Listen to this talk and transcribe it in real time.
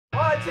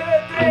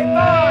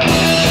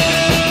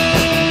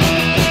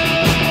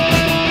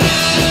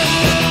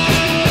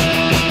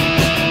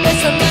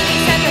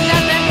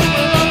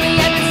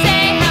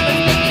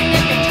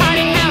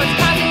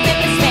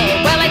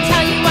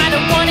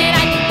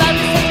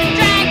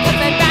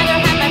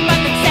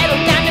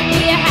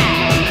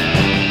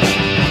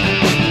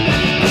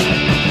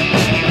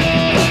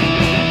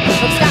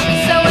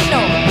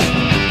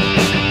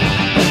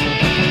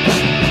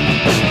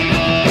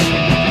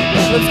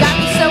What's got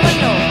me so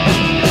annoyed?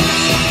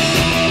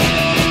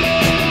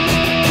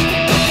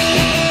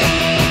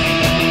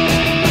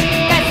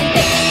 Guys think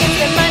they can use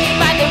their money,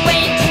 buy their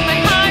way into my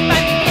heart,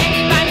 buy me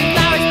candy, buy me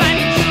flowers, buy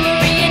me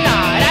jewelry and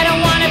art. I don't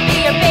wanna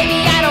be your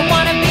baby, I don't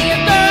wanna be your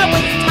girl.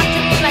 When you talk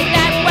to me like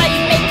that, well,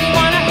 you make me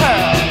wanna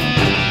hurl.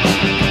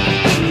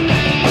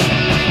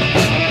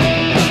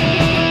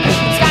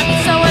 What's got me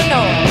so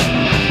annoyed?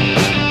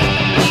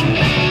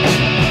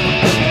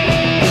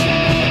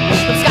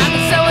 What's got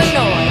me so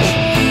annoyed?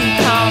 You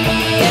call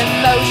me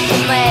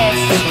emotionless,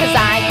 'cause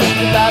I think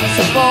love's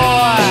a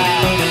bore.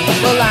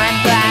 Well, I'm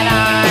glad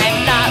I'm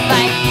not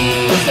like you,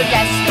 so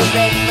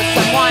desperate for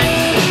someone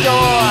to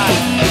adore.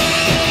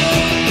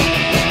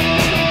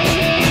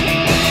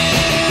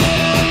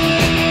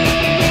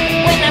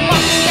 When I'm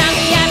walking down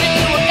the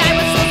avenue, a guy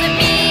whistles at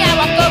me. I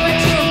walk over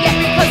to him, get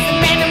real close and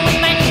ram him with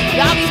my knee.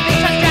 All these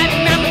bitch hoes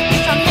driving around with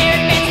bleach on hair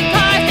and fancy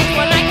cars. Next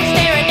one like you're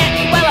staring at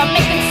me, well, I'll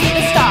make them see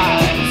the stars.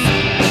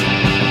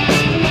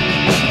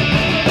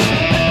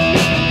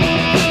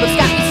 What's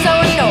got me so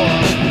annoyed?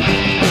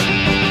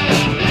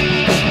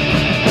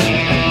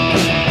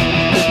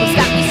 What's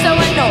got me so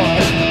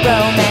annoyed?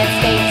 Romance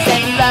dates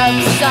and love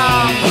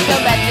songs,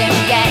 don't let them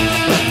get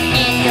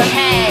in your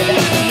head.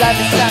 Love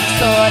is some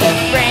sort of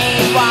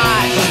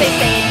brainwash. They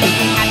say it makes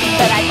me happy,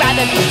 but I'd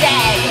rather be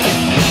dead.